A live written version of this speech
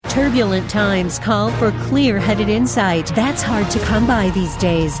Turbulent times call for clear-headed insight. That's hard to come by these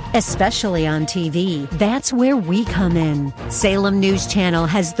days, especially on TV. That's where we come in. Salem News Channel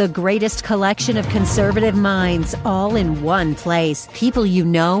has the greatest collection of conservative minds all in one place. People you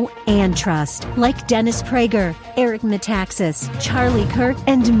know and trust, like Dennis Prager, Eric Metaxas, Charlie Kirk,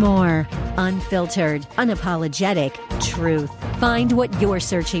 and more. Unfiltered, unapologetic truth. Find what you're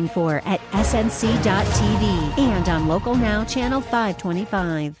searching for at snc.tv and on Local Now, Channel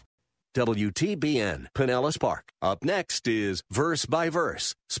 525. WTBN, Pinellas Park. Up next is Verse by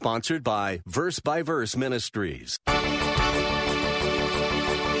Verse, sponsored by Verse Ministries.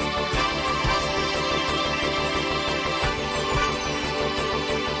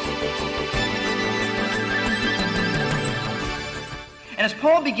 And as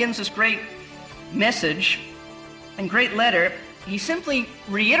Paul begins this great message and great letter, he simply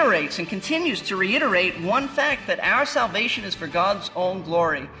reiterates and continues to reiterate one fact, that our salvation is for God's own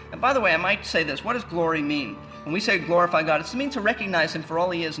glory. And by the way, I might say this. What does glory mean? When we say glorify God, it's to mean to recognize Him for all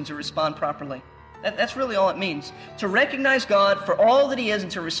He is and to respond properly. That's really all it means. To recognize God for all that He is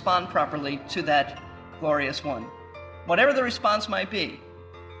and to respond properly to that glorious one. Whatever the response might be,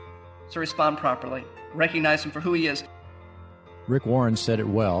 to respond properly. Recognize Him for who He is. Rick Warren said it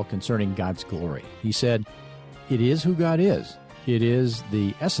well concerning God's glory. He said, "It is who God is. It is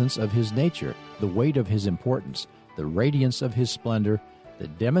the essence of His nature, the weight of His importance, the radiance of His splendor, the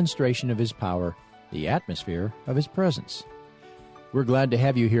demonstration of His power, the atmosphere of His presence." We're glad to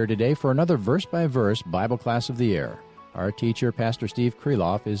have you here today for another verse-by-verse Bible class of the year. Our teacher, Pastor Steve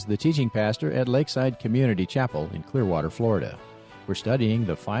Kreloff, is the teaching pastor at Lakeside Community Chapel in Clearwater, Florida. We're studying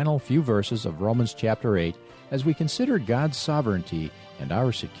the final few verses of Romans chapter 8 as we consider God's sovereignty and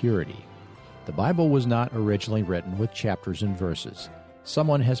our security. The Bible was not originally written with chapters and verses.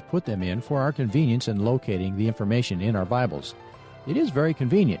 Someone has put them in for our convenience in locating the information in our Bibles. It is very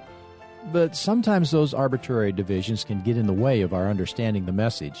convenient, but sometimes those arbitrary divisions can get in the way of our understanding the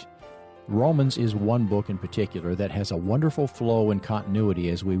message. Romans is one book in particular that has a wonderful flow and continuity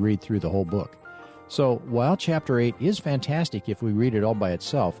as we read through the whole book. So while chapter 8 is fantastic if we read it all by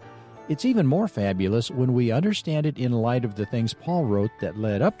itself, it's even more fabulous when we understand it in light of the things Paul wrote that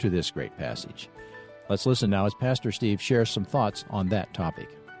led up to this great passage. Let's listen now as Pastor Steve shares some thoughts on that topic.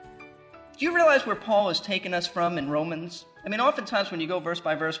 Do you realize where Paul has taken us from in Romans? I mean, oftentimes when you go verse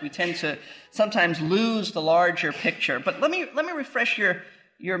by verse, we tend to sometimes lose the larger picture. But let me refresh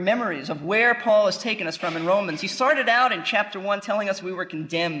your memories of where Paul has taken us from in Romans. He started out in chapter 1 telling us we were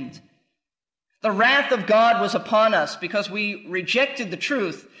condemned. The wrath of God was upon us because we rejected the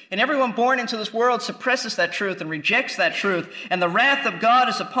truth. And everyone born into this world suppresses that truth and rejects that truth. And the wrath of God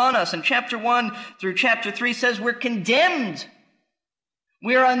is upon us. And chapter 1 through chapter 3 says we're condemned.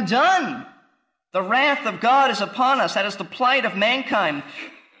 We're undone. The wrath of God is upon us. That is the plight of mankind.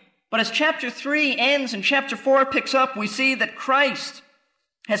 But as chapter 3 ends and chapter 4 picks up, we see that Christ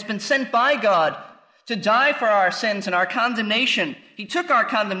has been sent by God to die for our sins and our condemnation. He took our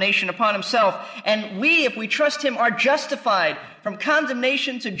condemnation upon Himself, and we, if we trust Him, are justified from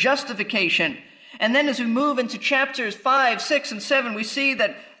condemnation to justification. And then as we move into chapters 5, 6, and 7, we see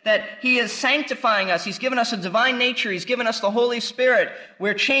that He is sanctifying us. He's given us a divine nature. He's given us the Holy Spirit.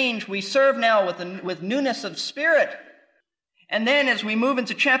 We're changed. We serve now with newness of spirit. And then as we move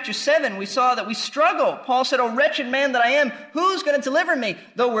into chapter 7, we saw that we struggle. Paul said, "O wretched man that I am, who's going to deliver me?"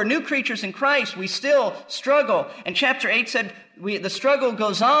 Though we're new creatures in Christ, we still struggle. And chapter 8 said, the struggle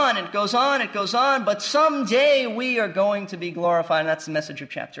goes on, it goes on, it goes on, but someday we are going to be glorified. And that's the message of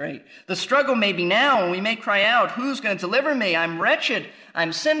chapter 8. The struggle may be now, and we may cry out, "Who's going to deliver me? I'm wretched,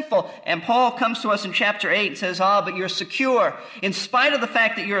 I'm sinful." And Paul comes to us in chapter 8 and says, but you're secure. In spite of the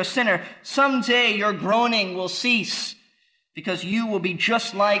fact that you're a sinner, someday your groaning will cease, because you will be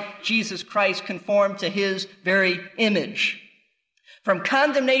just like Jesus Christ, conformed to His very image. From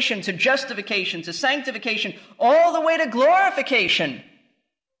condemnation to justification to sanctification, all the way to glorification.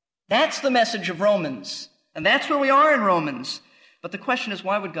 That's the message of Romans. And that's where we are in Romans. But the question is,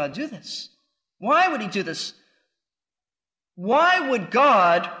 why would God do this? Why would He do this? Why would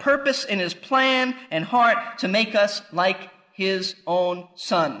God purpose in His plan and heart to make us like His own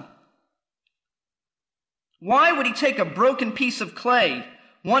Son? Why would He take a broken piece of clay,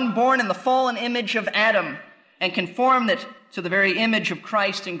 one born in the fallen image of Adam, and conform it to the very image of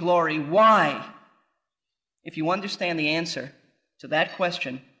Christ in glory? Why? If you understand the answer to that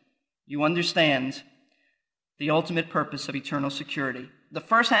question, you understand the ultimate purpose of eternal security. The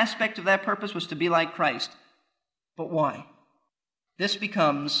first aspect of that purpose was to be like Christ. But why? This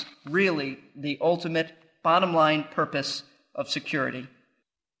becomes really the ultimate bottom line purpose of security.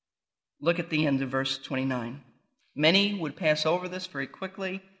 Look at the end of verse 29. Many would pass over this very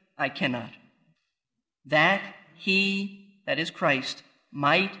quickly, I cannot. That he, that is Christ,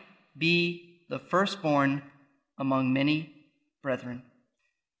 might be the firstborn among many brethren.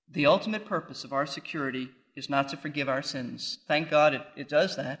 The ultimate purpose of our security is not to forgive our sins. Thank God it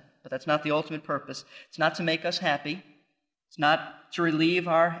does that, but that's not the ultimate purpose. It's not to make us happy. It's not to relieve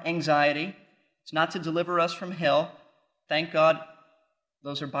our anxiety. It's not to deliver us from hell. Thank God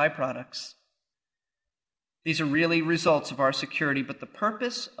those are byproducts. These are really results of our security, but the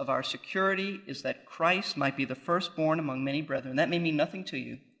purpose of our security is that Christ might be the firstborn among many brethren. That may mean nothing to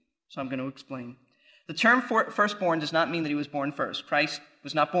you, so I'm going to explain. The term firstborn does not mean that he was born first. Christ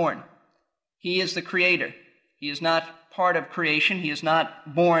was not born. He is the creator. He is not part of creation. He is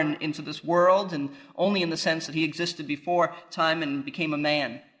not born into this world, and only in the sense that he existed before time and became a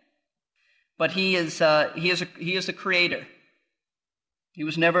man. But he is a creator. He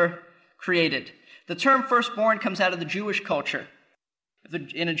was never created. The term firstborn comes out of the Jewish culture.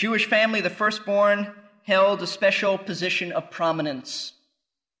 In a Jewish family, the firstborn held a special position of prominence,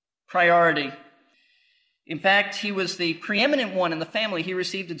 priority. In fact, he was the preeminent one in the family. He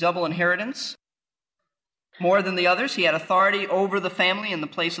received a double inheritance. More than the others, he had authority over the family in the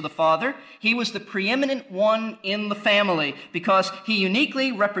place of the father. He was the preeminent one in the family because he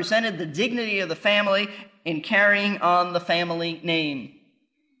uniquely represented the dignity of the family in carrying on the family name.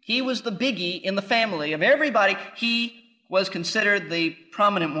 He was the biggie in the family. Of everybody, he was considered the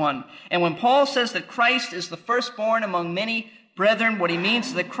prominent one. And when Paul says that Christ is the firstborn among many brethren, what he means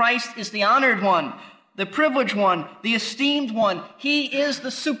is that Christ is the honored one, the privileged one, the esteemed one. He is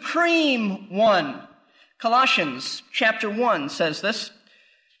the supreme one. Colossians chapter 1 says this.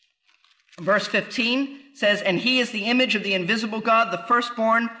 Verse 15 says, "And he is the image of the invisible God, the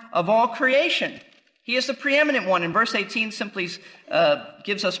firstborn of all creation." He is the preeminent one. And verse 18 simply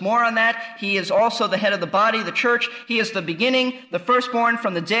gives us more on that. He is also the head of the body, the church. He is the beginning, the firstborn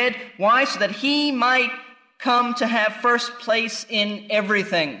from the dead. Why? So that he might come to have first place in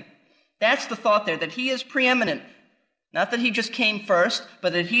everything. That's the thought there, that he is preeminent. Not that he just came first,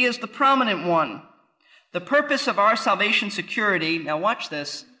 but that he is the prominent one. The purpose of our salvation security, now watch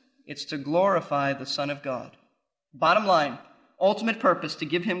this, it's to glorify the Son of God. Bottom line, ultimate purpose, to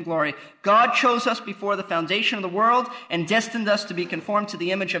give him glory. God chose us before the foundation of the world and destined us to be conformed to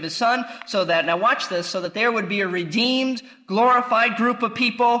the image of his Son, so that, now watch this, so that there would be a redeemed, glorified group of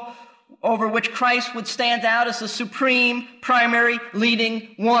people over which Christ would stand out as the supreme, primary,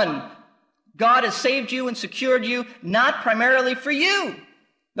 leading one. God has saved you and secured you not primarily for you,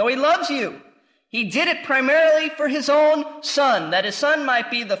 though he loves you. He did it primarily for his own Son, that his Son might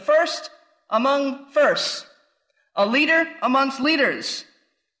be the first among firsts, a leader amongst leaders.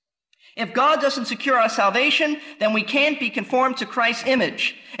 If God doesn't secure our salvation, then we can't be conformed to Christ's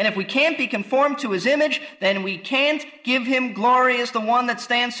image. And if we can't be conformed to his image, then we can't give him glory as the one that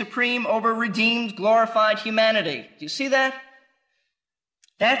stands supreme over redeemed, glorified humanity. Do you see that?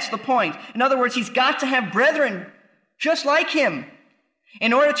 That's the point. In other words, he's got to have brethren just like him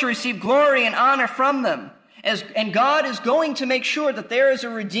in order to receive glory and honor from them. And God is going to make sure that there is a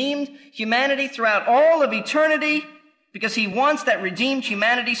redeemed humanity throughout all of eternity, because he wants that redeemed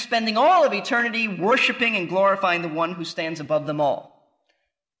humanity spending all of eternity worshiping and glorifying the one who stands above them all.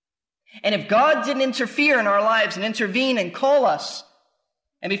 And if God didn't interfere in our lives and intervene and call us,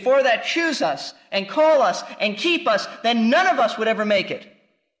 and before that choose us and call us and keep us, then none of us would ever make it.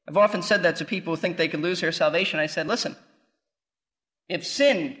 I've often said that to people who think they could lose their salvation. I said, listen, if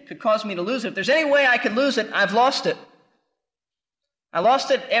sin could cause me to lose it, if there's any way I could lose it, I've lost it. I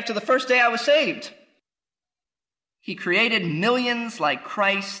lost it after the first day I was saved. He created millions like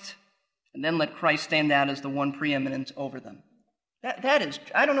Christ, and then let Christ stand out as the one preeminent over them. That is,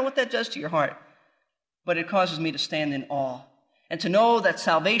 I don't know what that does to your heart, but it causes me to stand in awe and to know that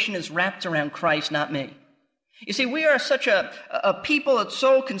salvation is wrapped around Christ, not me. You see, we are such a people that's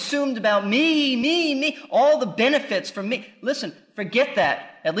so consumed about me, all the benefits from me. Listen, forget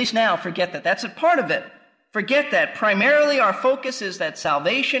that. At least now, forget that. That's a part of it. Forget that. Primarily, our focus is that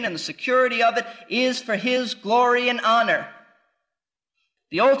salvation and the security of it is for his glory and honor.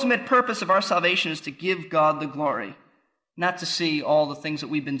 The ultimate purpose of our salvation is to give God the glory, not to see all the things that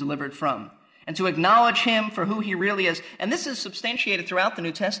we've been delivered from, and to acknowledge him for who he really is. And this is substantiated throughout the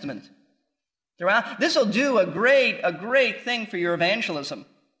New Testament. This will do a great thing for your evangelism.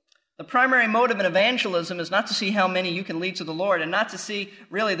 The primary motive in evangelism is not to see how many you can lead to the Lord, and not to see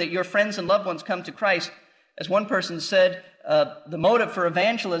really that your friends and loved ones come to Christ. As one person said, the motive for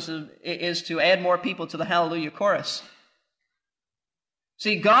evangelism is to add more people to the Hallelujah chorus.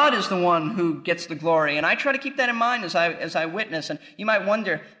 See, God is the one who gets the glory, and I try to keep that in mind as I witness. And you might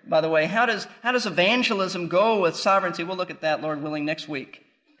wonder, by the way, how does evangelism go with sovereignty? We'll look at that, Lord willing, next week.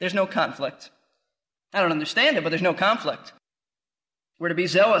 there's no conflict. I don't understand it, but there's no conflict. We're to be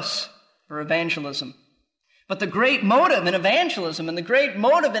zealous for evangelism. But the great motive in evangelism and the great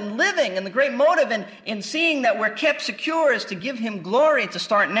motive in living and the great motive in seeing that we're kept secure is to give him glory, to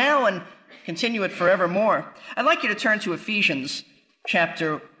start now and continue it forevermore. I'd like you to turn to Ephesians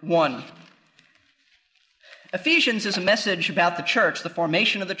chapter 1. Ephesians is a message about the church, the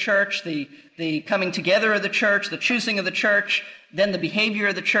formation of the church, the coming together of the church, the choosing of the church, then the behavior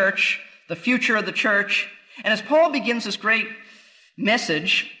of the church, the future of the church. And as Paul begins this great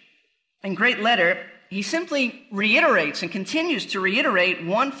message and great letter, he simply reiterates and continues to reiterate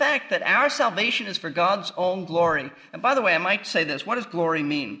one fact, that our salvation is for God's own glory. And by the way, I might say this. What does glory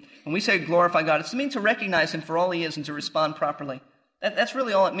mean? When we say glorify God, it's to mean to recognize him for all he is and to respond properly. That's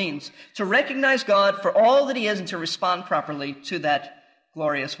really all it means. To recognize God for all that he is and to respond properly to that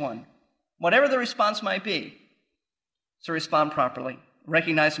glorious one. Whatever the response might be, to respond properly.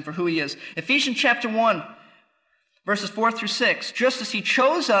 Recognize him for who he is. Ephesians chapter 1. Verses 4 through 6, just as he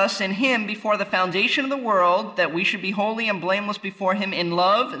chose us in him before the foundation of the world, that we should be holy and blameless before him in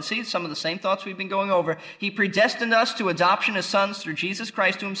love. And see, some of the same thoughts we've been going over. He predestined us to adoption as sons through Jesus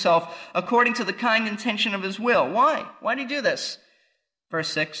Christ to himself, according to the kind intention of his will. Why? Why did he do this? Verse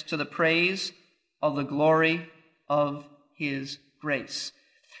 6, to the praise of the glory of his grace.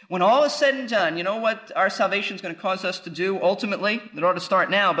 When all is said and done, you know what our salvation is going to cause us to do ultimately? It ought to start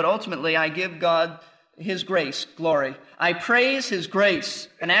now, but ultimately I give God his grace, glory. I praise his grace,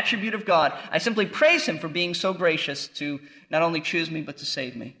 an attribute of God. I simply praise him for being so gracious to not only choose me, but to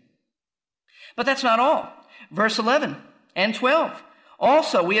save me. But that's not all. Verse 11 and 12.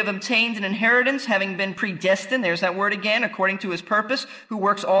 Also, we have obtained an inheritance, having been predestined, there's that word again, according to his purpose, who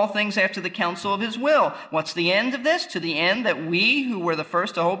works all things after the counsel of his will. What's the end of this? To the end that we, who were the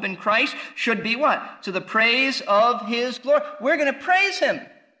first to hope in Christ, should be what? To the praise of his glory. We're going to praise him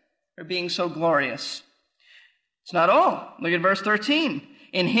for being so glorious. It's not all. Look at verse 13.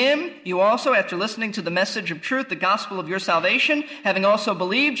 In him you also, after listening to the message of truth, the gospel of your salvation, having also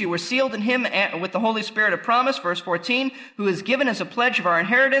believed, you were sealed in him with the Holy Spirit of promise, verse 14, who is given as a pledge of our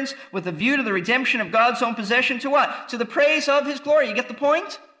inheritance with a view to the redemption of God's own possession to what? To the praise of his glory. You get the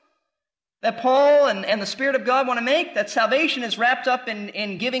point? That Paul and the Spirit of God want to make? That salvation is wrapped up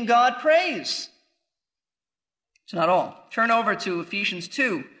in giving God praise. It's not all. Turn over to Ephesians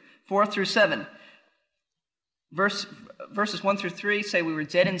 2, 4 through 7. Verses 1 through 3 say we were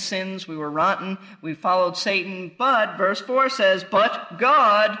dead in sins, we were rotten, we followed Satan. But verse 4 says, but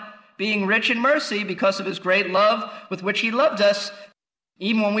God, being rich in mercy because of his great love with which he loved us,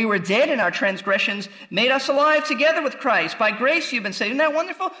 even when we were dead in our transgressions, made us alive together with Christ. By grace you've been saved. Isn't that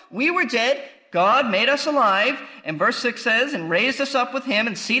wonderful? We were dead. God made us alive. And verse 6 says, and raised us up with him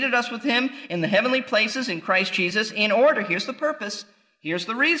and seated us with him in the heavenly places in Christ Jesus in order. Here's the purpose. Here's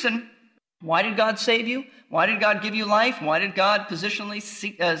the reason. Why did God save you? Why did God give you life? Why did God positionally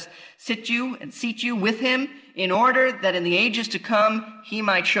seat you with him? In order that in the ages to come, he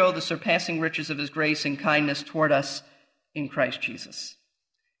might show the surpassing riches of his grace and kindness toward us in Christ Jesus.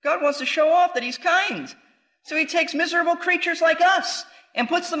 God wants to show off that he's kind. So he takes miserable creatures like us and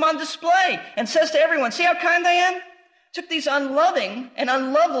puts them on display and says to everyone, see how kind I am? Took these unloving and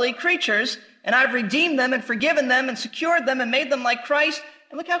unlovely creatures, and I've redeemed them and forgiven them and secured them and made them like Christ.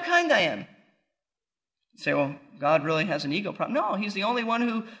 And look how kind I am. You say, well, God really has an ego problem. No, he's the only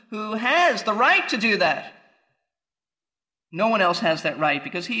one who has the right to do that. No one else has that right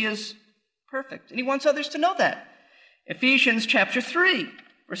because he is perfect. And he wants others to know that. Ephesians chapter 3,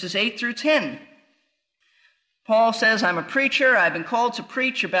 verses 8 through 10. Paul says, I'm a preacher. I've been called to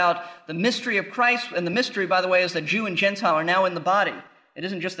preach about the mystery of Christ. And the mystery, by the way, is that Jew and Gentile are now in the body. It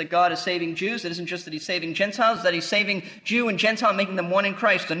isn't just that God is saving Jews. It isn't just that he's saving Gentiles. It's that he's saving Jew and Gentile, making them one in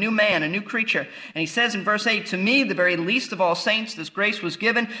Christ, a new man, a new creature. And he says in verse 8, to me, the very least of all saints, this grace was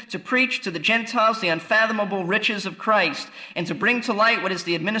given to preach to the Gentiles the unfathomable riches of Christ and to bring to light what is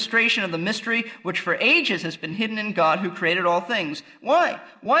the administration of the mystery which for ages has been hidden in God who created all things. Why?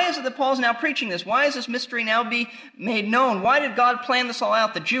 Why is it that Paul's now preaching this? Why is this mystery now be made known? Why did God plan this all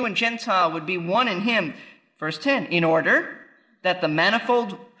out? The Jew and Gentile would be one in him. Verse 10, in order that the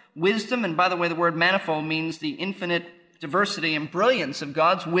manifold wisdom, and by the way, the word manifold means the infinite diversity and brilliance of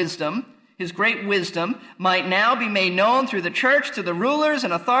God's wisdom, his great wisdom, might now be made known through the church to the rulers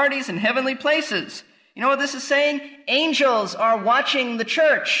and authorities in heavenly places. You know what this is saying? Angels are watching the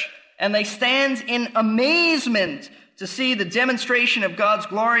church, and they stand in amazement to see the demonstration of God's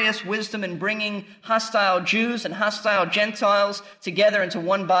glorious wisdom in bringing hostile Jews and hostile Gentiles together into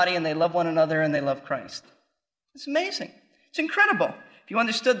one body, and they love one another and they love Christ. It's amazing. It's incredible. If If you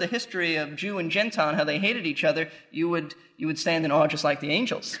understood the history of Jew and Gentile and how they hated each other, you would stand in awe just like the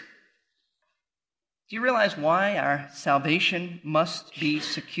angels. Do you realize why our salvation must be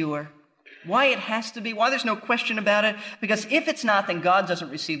secure? Why it has to be? Why there's no question about it? Because if it's not, then God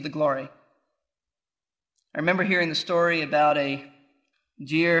doesn't receive the glory. I remember hearing the story about a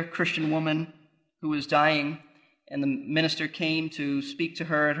dear Christian woman who was dying, and the minister came to speak to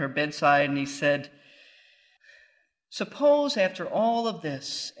her at her bedside, and he said, suppose after all of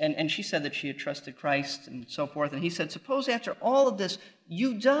this, and she said that she had trusted Christ and so forth, and he said, suppose after all of this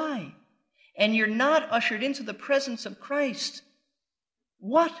you die, and you're not ushered into the presence of Christ.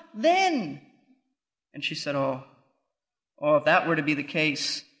 What then? And she said, oh, if that were to be the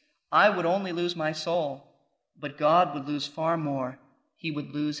case, I would only lose my soul, but God would lose far more. He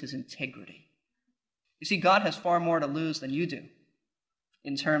would lose his integrity. You see, God has far more to lose than you do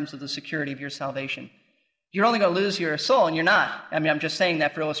in terms of the security of your salvation. You're only going to lose your soul, and you're not. I mean, I'm just saying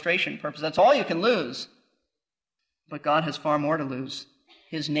that for illustration purposes. That's all you can lose. But God has far more to lose.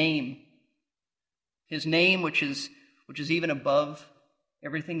 His name, which is even above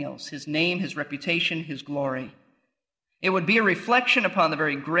everything else. His name, his reputation, his glory. It would be a reflection upon the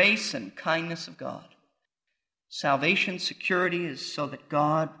very grace and kindness of God. Salvation, security is so that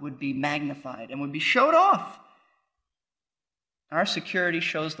God would be magnified and would be showed off. Our security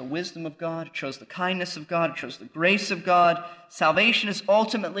shows the wisdom of God. It shows the kindness of God. It shows the grace of God. Salvation is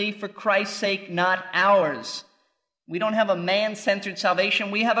ultimately for Christ's sake, not ours. We don't have a man-centered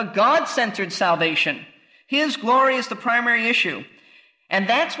salvation. We have a God-centered salvation. His glory is the primary issue. And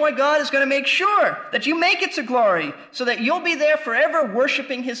that's why God is going to make sure that you make it to glory, so that you'll be there forever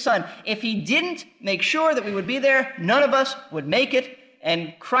worshiping his Son. If he didn't make sure that we would be there, none of us would make it,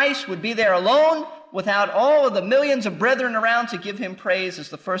 and Christ would be there alone without all of the millions of brethren around to give him praise as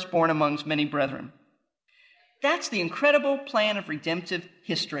the firstborn amongst many brethren. That's the incredible plan of redemptive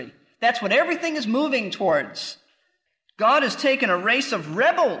history. That's what everything is moving towards. God has taken a race of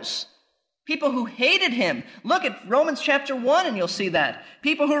rebels, people who hated him. Look at Romans chapter 1 and you'll see that.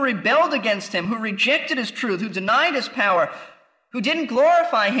 People who rebelled against him, who rejected his truth, who denied his power, who didn't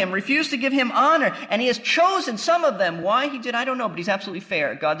glorify him, refused to give him honor. And he has chosen some of them. Why he did, I don't know, but he's absolutely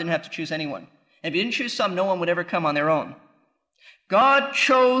fair. God didn't have to choose anyone. And if he didn't choose some, no one would ever come on their own. God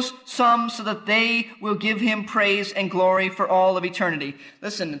chose some so that they will give him praise and glory for all of eternity.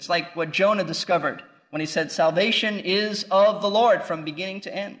 Listen, it's like what Jonah discovered when he said, salvation is of the Lord from beginning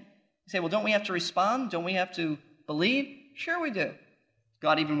to end. You say, well, don't we have to respond? Don't we have to believe? Sure we do.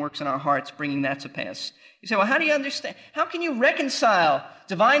 God even works in our hearts, bringing that to pass. You say, well, how do you understand? How can you reconcile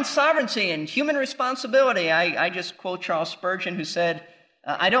divine sovereignty and human responsibility? I just quote Charles Spurgeon, who said,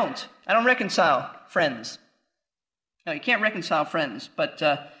 I don't reconcile friends. No, you can't reconcile friends, but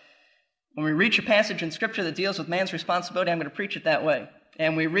when we reach a passage in Scripture that deals with man's responsibility, I'm going to preach it that way.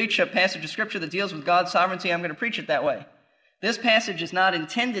 And we reach a passage of Scripture that deals with God's sovereignty, I'm going to preach it that way. This passage is not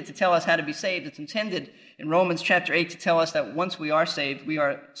intended to tell us how to be saved. It's intended in Romans chapter 8 to tell us that once we are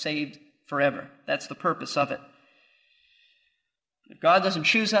saved forever. That's the purpose of it. If God doesn't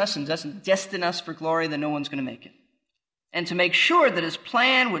choose us and doesn't destine us for glory, then no one's going to make it. And to make sure that his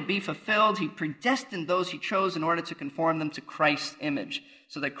plan would be fulfilled, he predestined those he chose in order to conform them to Christ's image,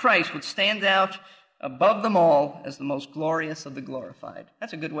 so that Christ would stand out above them all as the most glorious of the glorified.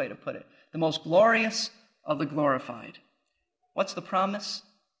 That's a good way to put it. The most glorious of the glorified. What's the promise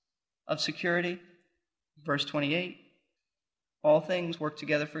of security? Verse 28. All things work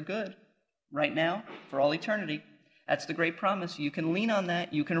together for good, right now, for all eternity. That's the great promise. You can lean on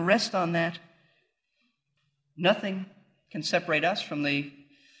that. You can rest on that. Nothing can separate us from the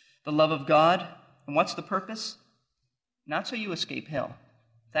love of God. And what's the purpose? Not so you escape hell.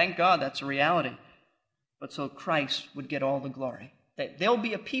 Thank God that's a reality. But so Christ would get all the glory. There'll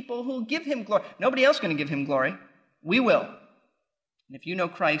be a people who will give him glory. Nobody else is going to give him glory. We will. And if you know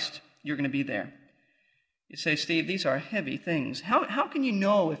Christ, you're going to be there. You say, Steve, these are heavy things. How can you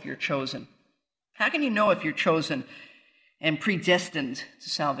know if you're chosen? How can you know if you're chosen and predestined to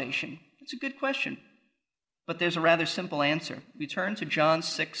salvation? It's a good question. But there's a rather simple answer. We turn to John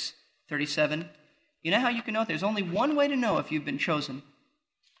 6:37. You know how you can know? There's only one way to know if you've been chosen.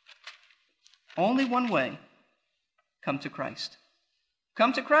 Only one way. Come to Christ.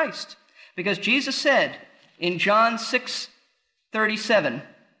 Come to Christ. Because Jesus said in John 6:37,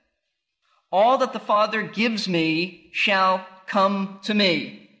 all that the Father gives me shall come to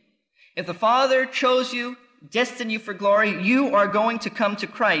me. If the Father chose you, destined you for glory, you are going to come to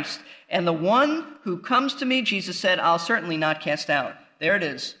Christ. And the one who comes to me, Jesus said, I'll certainly not cast out. There it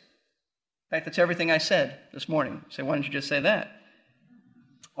is. In fact, that's everything I said this morning. So why don't you just say that?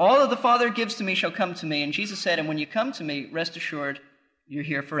 All that the Father gives to me shall come to me. And Jesus said, and when you come to me, rest assured, you're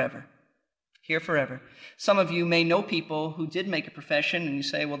here forever. Here forever. Some of you may know people who did make a profession, and you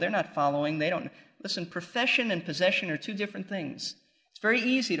say, well, they're not following. They don't. Listen, profession and possession are two different things. It's very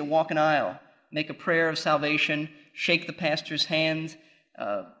easy to walk an aisle, make a prayer of salvation, shake the pastor's hand,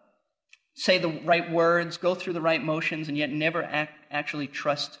 say the right words, go through the right motions, and yet never actually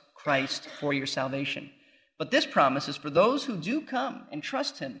trust Christ for your salvation. But this promise is for those who do come and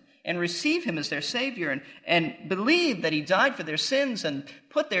trust him and receive him as their Savior and believe that he died for their sins and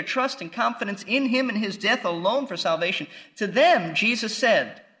put their trust and confidence in him and his death alone for salvation. To them, Jesus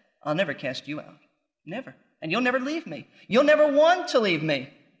said, I'll never cast you out. Never. And you'll never leave me. You'll never want to leave me.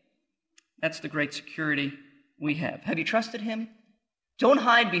 That's the great security we have. Have you trusted him? Don't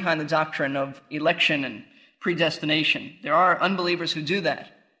hide behind the doctrine of election and predestination. There are unbelievers who do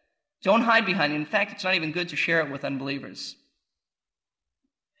that. Don't hide behind it. In fact, it's not even good to share it with unbelievers.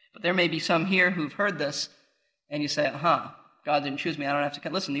 But there may be some here who've heard this, and you say, God didn't choose me, I don't have to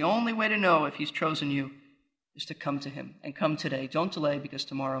come. Listen, the only way to know if he's chosen you is to come to him, and come today. Don't delay, because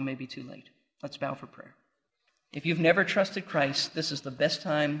tomorrow may be too late. Let's bow for prayer. If you've never trusted Christ, this is the best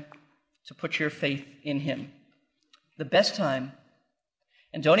time to put your faith in him. The best time.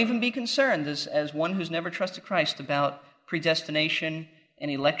 And don't even be concerned as one who's never trusted Christ about predestination and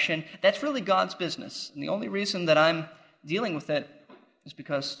election. That's really God's business. And the only reason that I'm dealing with it is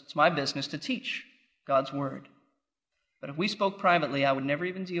because it's my business to teach God's word. But if we spoke privately, I would never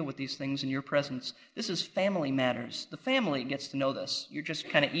even deal with these things in your presence. This is family matters. The family gets to know this. You're just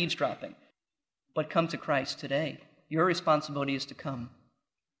kind of eavesdropping. But come to Christ today. Your responsibility is to come.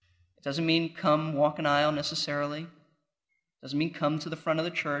 It doesn't mean come walk an aisle necessarily. It doesn't mean come to the front of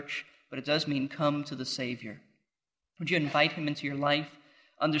the church, but it does mean come to the Savior. Would you invite him into your life,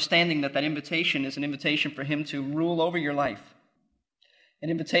 understanding that invitation is an invitation for him to rule over your life? An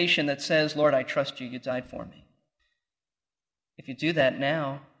invitation that says, Lord, I trust you. You died for me. If you do that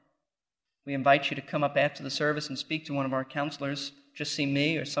now, we invite you to come up after the service and speak to one of our counselors. Just see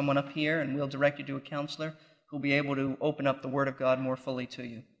me or someone up here, and we'll direct you to a counselor who'll be able to open up the Word of God more fully to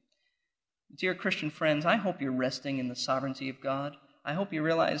you. Dear Christian friends, I hope you're resting in the sovereignty of God. I hope you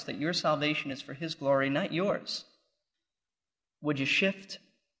realize that your salvation is for his glory, not yours. Would you shift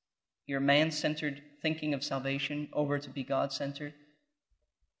your man-centered thinking of salvation over to be God-centered,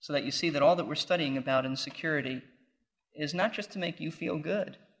 so that you see that all that we're studying about in security is not just to make you feel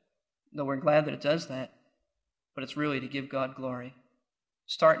good, though we're glad that it does that, but it's really to give God glory.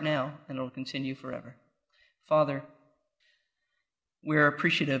 Start now, and it'll continue forever. Father, we're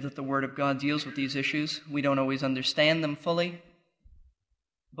appreciative that the Word of God deals with these issues. We don't always understand them fully,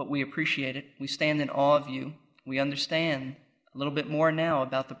 but we appreciate it. We stand in awe of you. We understand a little bit more now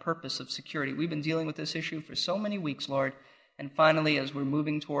about the purpose of security. We've been dealing with this issue for so many weeks, Lord, and finally, as we're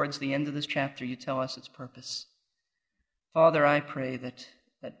moving towards the end of this chapter, you tell us its purpose. Father, I pray that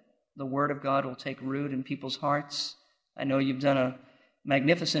the Word of God will take root in people's hearts. I know you've done a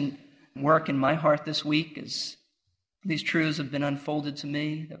magnificent work in my heart this week as these truths have been unfolded to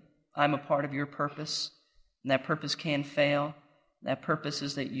me, that I'm a part of your purpose, and that purpose can't fail. That purpose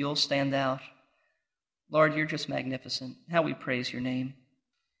is that you'll stand out. Lord, you're just magnificent. How we praise your name.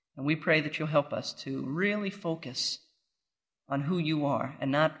 And we pray that you'll help us to really focus on who you are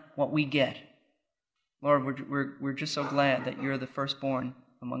and not what we get. Lord, we're just so glad that you're the firstborn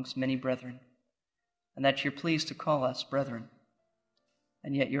amongst many brethren, and that you're pleased to call us brethren,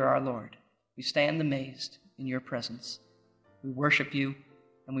 and yet you're our Lord. We stand amazed in your presence. We worship you,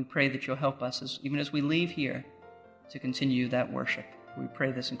 and we pray that you'll help us, even as we leave here, to continue that worship. We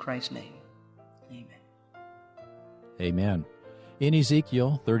pray this in Christ's name. Amen. Amen. In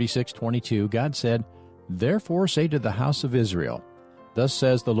Ezekiel 36:22, God said, "Therefore say to the house of Israel, Thus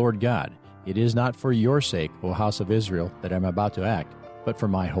says the Lord God, It is not for your sake, O house of Israel, that I am about to act, but for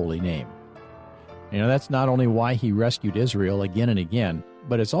my holy name." You know, that's not only why he rescued Israel again and again,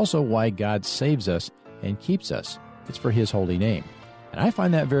 but it's also why God saves us and keeps us. It's for his holy name. And I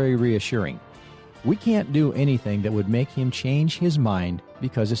find that very reassuring. We can't do anything that would make him change his mind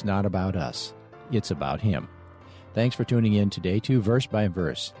because it's not about us. It's about him. Thanks for tuning in today to Verse by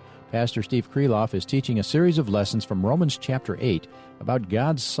Verse. Pastor Steve Kreloff is teaching a series of lessons from Romans chapter 8 about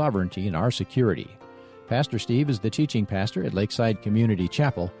God's sovereignty and our security. Pastor Steve is the teaching pastor at Lakeside Community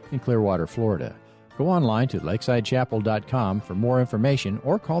Chapel in Clearwater, Florida. Go online to lakesidechapel.com for more information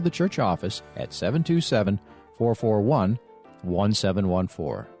or call the church office at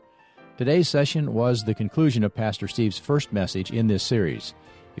 727-441-1714. Today's session was the conclusion of Pastor Steve's first message in this series.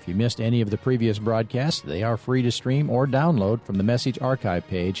 If you missed any of the previous broadcasts, they are free to stream or download from the message archive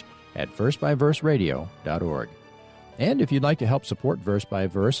page at versebyverseradio.org. And if you'd like to help support Verse by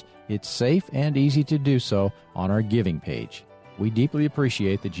Verse, it's safe and easy to do so on our giving page. We deeply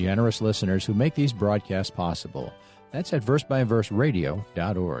appreciate the generous listeners who make these broadcasts possible. That's at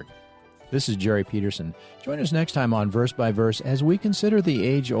versebyverseradio.org. This is Jerry Peterson. Join us next time on Verse by Verse as we consider the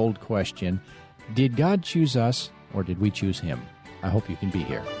age-old question, did God choose us or did we choose Him? I hope you can be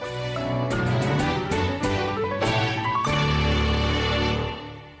here.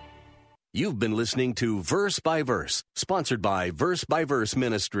 You've been listening to Verse by Verse, sponsored by Verse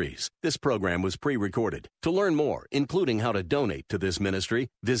Ministries. This program was pre-recorded. To learn more, including how to donate to this ministry,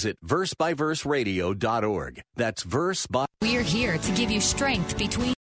 visit versebyverseradio.org. That's Verse by... We're here to give you strength between...